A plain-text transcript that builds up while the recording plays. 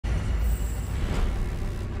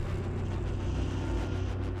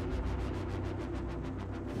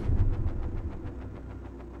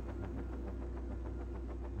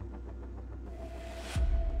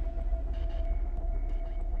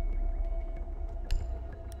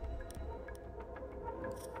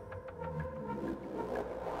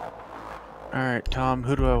Alright, Tom,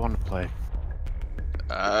 who do I want to play?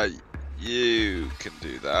 You can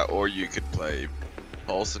do that, or you could play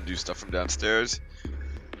Pulse and do stuff from downstairs.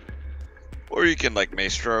 Or you can, like,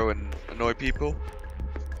 Maestro and annoy people.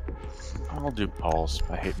 I'll do Pulse.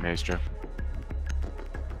 I hate Maestro.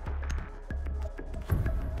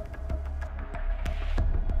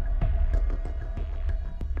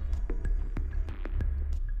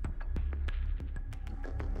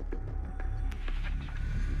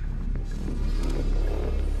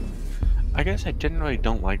 I guess I generally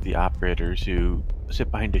don't like the operators who sit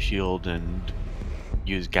behind a shield and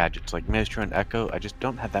use gadgets like Maestro and Echo. I just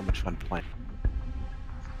don't have that much fun playing.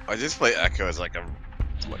 I just play Echo as like a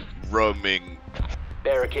roaming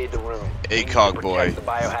Barricade the room. ACOG boy The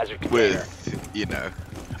biohazard container. with, you know.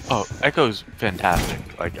 Oh, Echo's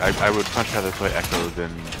fantastic. Like, I would much rather play Echo than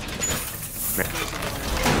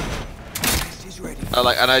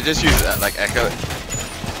And I just use like Echo.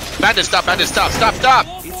 Bandit, stop! Bandit, stop! Stop! Stop!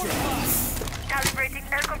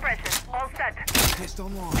 Calibrating air compression. All set. Test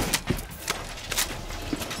online.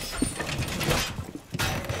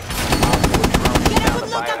 Get a good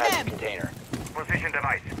look at them. Container. Position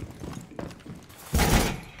device.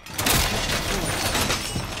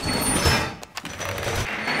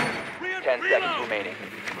 Ten seconds remaining.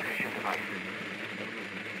 Position device.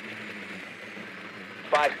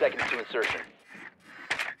 5 seconds to insertion.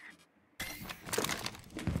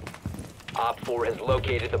 Op 4 has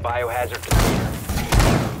located the biohazard container.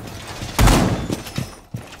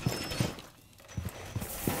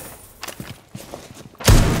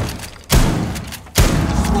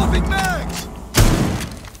 Swapping mags!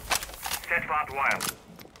 Set barbed wire.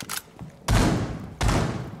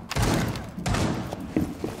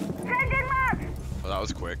 Sending mark! Well, that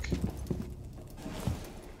was quick.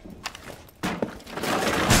 I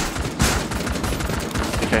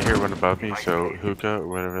think I hear one above me, so hookah or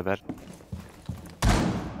whatever that.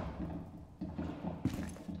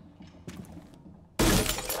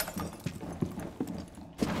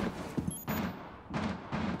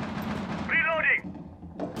 Reloading!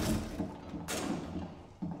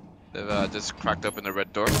 They've just cracked open the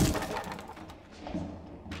red door.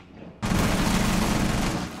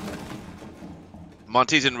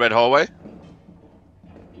 Monty's in red hallway.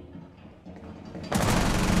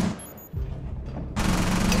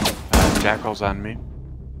 Jackal's on me.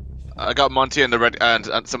 I got Monty in the red and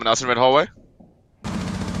someone else in red hallway.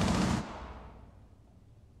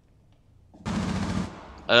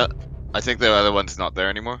 I think the other one's not there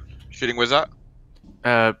anymore. Shooting was that?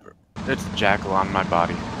 It's Jackal on my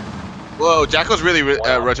body. Whoa, Jackal's really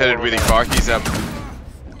rotated really far. He's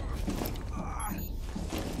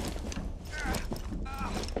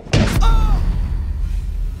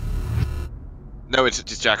No, it's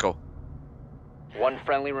just Jackal. One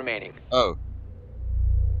friendly remaining. Oh.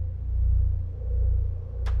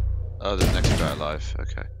 Oh, the next guy alive.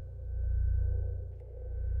 Okay.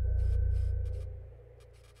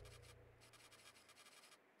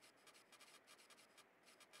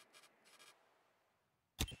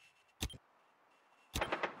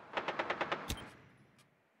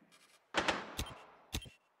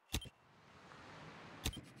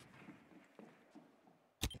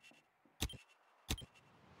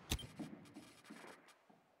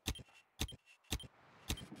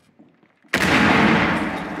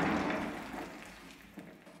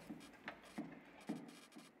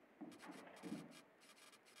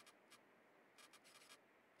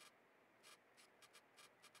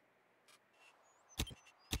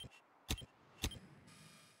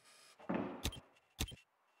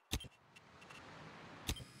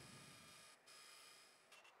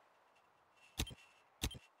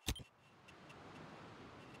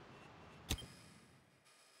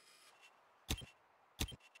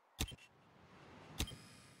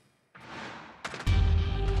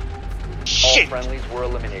 All friendlies were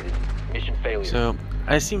eliminated. Mission failure. So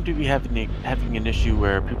I seem to be having an issue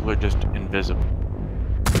where people are just invisible.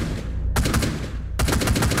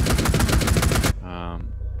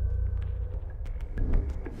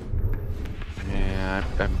 Yeah,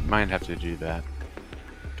 I might have to do that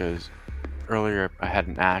because earlier I had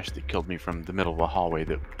an Ash that killed me from the middle of a hallway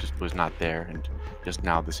that just was not there, and just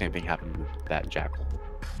now the same thing happened with that Jackal.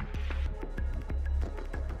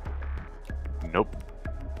 Nope.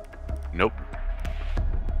 Nope.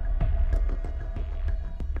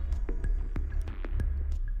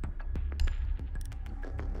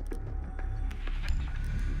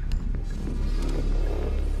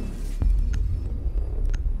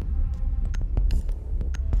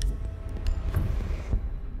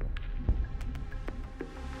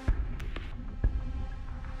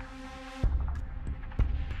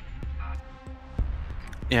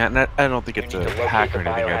 Yeah, and I don't think You it's need a to locate hack the or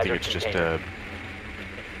anything. I think biohazard it's just container.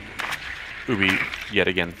 Ubi yet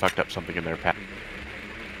again fucked up something in their pack.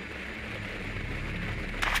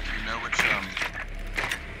 You know which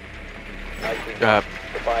Nicely done.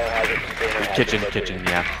 The biohazard container has been Kitchen, located. kitchen.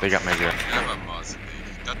 Yeah, they got my gear. yeah, but Mars.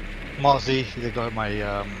 That, Mozzie, they got my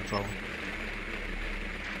drone.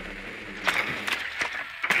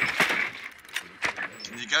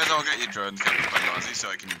 can you guys all get your drones captured by Marzi so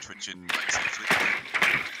I can twitch in like safely?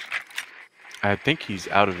 I think he's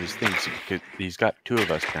out of his things. He's got 2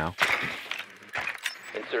 of us now.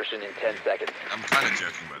 Insertion in 10 seconds. I'm kind of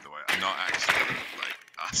joking, by the way. I'm not actually like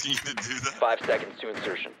asking you to do that. 5 seconds to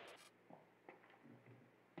insertion.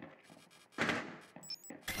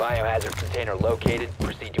 Biohazard container located.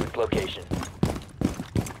 Proceed to its location.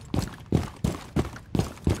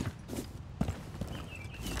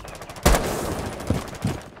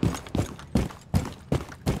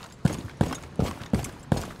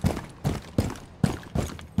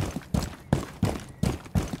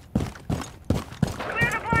 Clear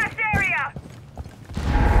the blast area!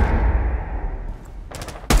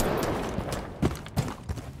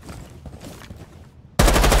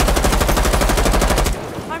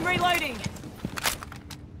 I'm reloading.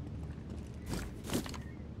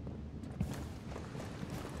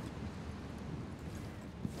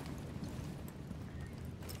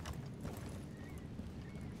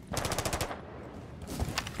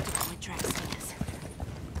 My track stingers.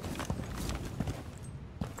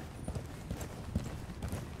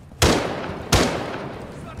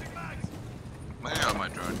 Maybe on my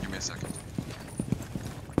drone. Give me a second.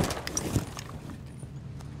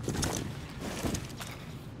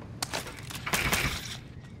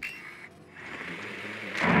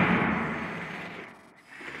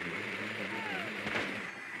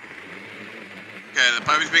 Okay, the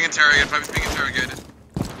pipe is being interrogated. Pipe is being interrogated.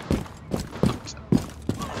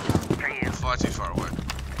 Far too far away.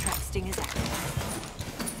 Track stingers active.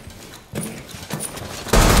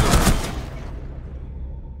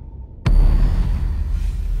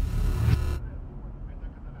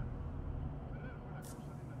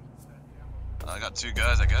 I got 2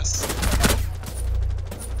 guys, I guess.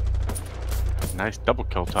 Nice double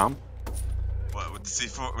kill, Tom. What with the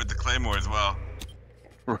C4 with the claymore as well.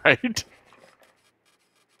 Right?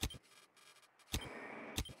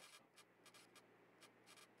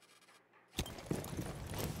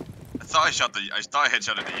 I thought I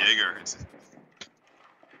headshotted the Jaeger.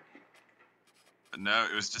 But no,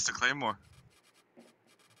 it was just a claymore.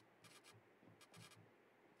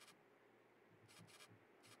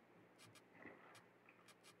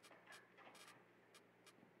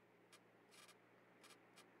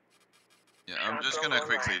 Yeah, I'm just gonna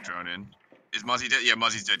quickly drone in. Is Mozzie dead? Yeah,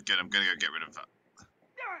 Mozzie's dead. Good. I'm gonna go get rid of that.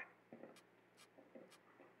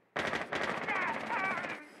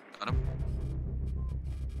 Got him.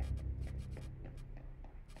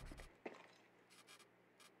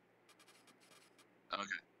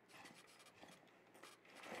 Okay.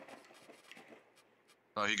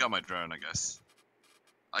 Oh, he got my drone, I guess.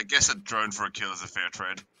 I guess a drone for a kill is a fair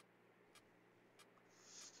trade.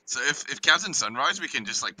 So if Captain Sunrise, we can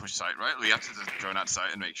just like push site, right? We have to just drone out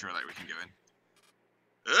site and make sure like we can go in.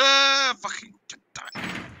 Fucking damn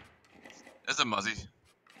it. There's a Muzzy.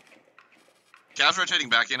 Cav's rotating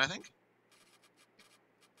back in, I think.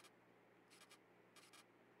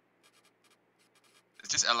 It's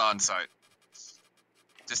just Ella on site.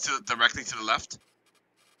 Just directly to the left.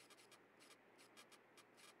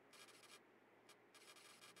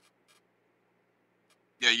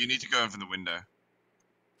 Yeah, you need to go in from the window.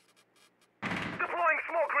 Deploying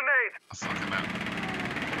smoke grenade! Oh, fuck him out.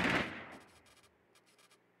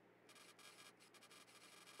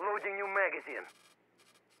 Loading new magazine.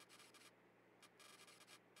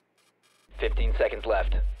 15 seconds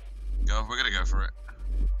left. Go, we're gonna go for it.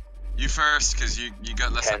 You first, because you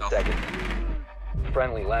got less 10 health. seconds.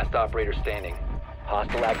 Friendly, last operator standing.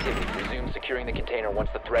 Hostile activity. Resume securing the container once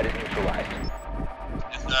the threat is neutralized.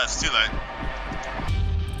 It's too late.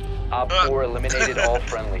 Op 4 eliminated all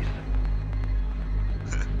friendlies.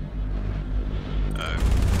 The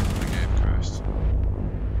game crashed.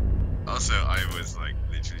 Also, I was like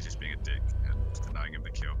literally just being a dick and denying him the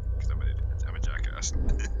kill because I'm a jackass.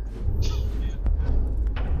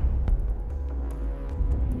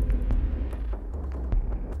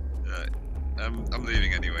 I'm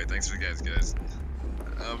leaving anyway. Thanks for the guys.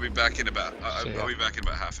 I'll be back in about. I'll be back in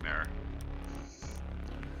about half an hour.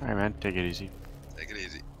 All right, man. Take it easy. Take it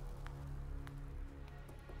easy.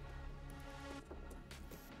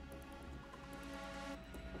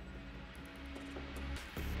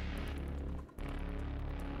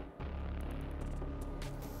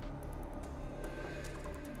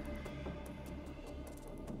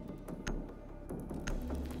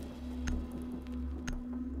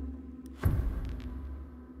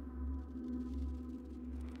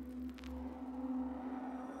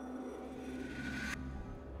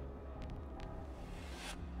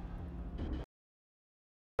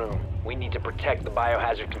 We need to protect the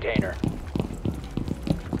biohazard container.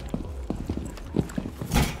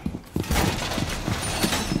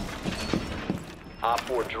 Op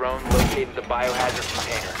 4 drone located the biohazard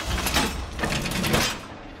container.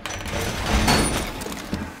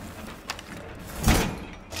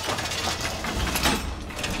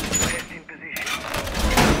 Rest in position.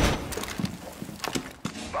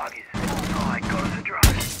 Buggies. I got us a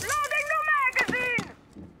drone. Loading new magazine!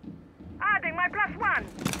 Adding my +1.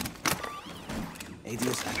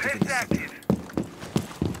 ADS Test active.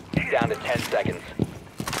 Down to 10 seconds.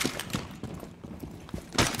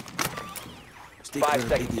 Stay 5 clear of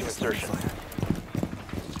seconds to ADS insertion. fire.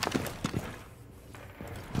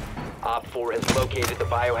 Op 4 has located the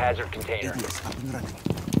biohazard container. ADS up and running.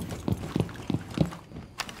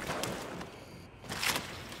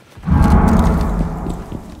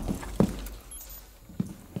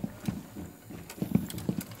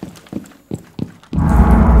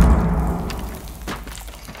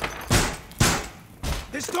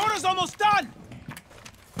 This door is almost done!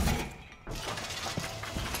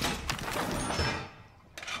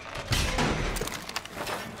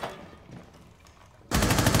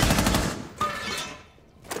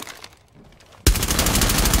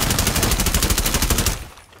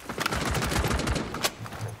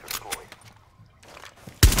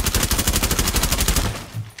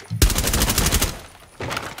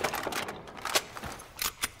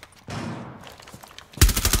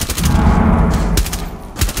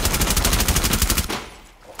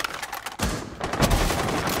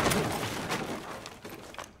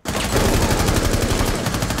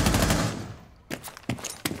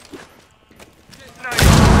 No,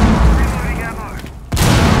 reloading ammo.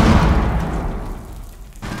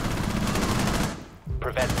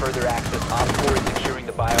 Prevent further access. Op 4 is securing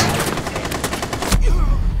the biohazard container.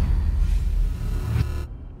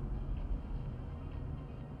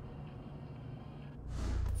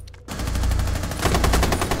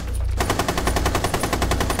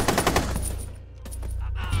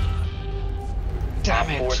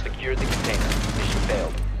 Damn Op 4 it! secured the container. Mission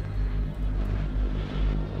failed.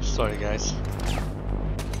 Sorry, guys.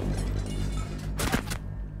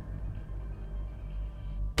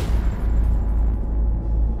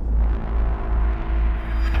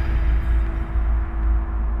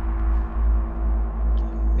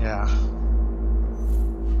 Yeah.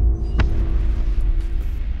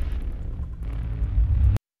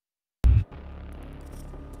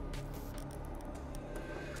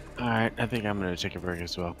 Alright, I think I'm gonna take a break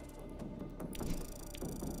as well.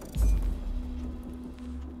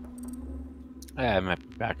 I might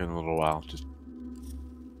be back in a little while. Just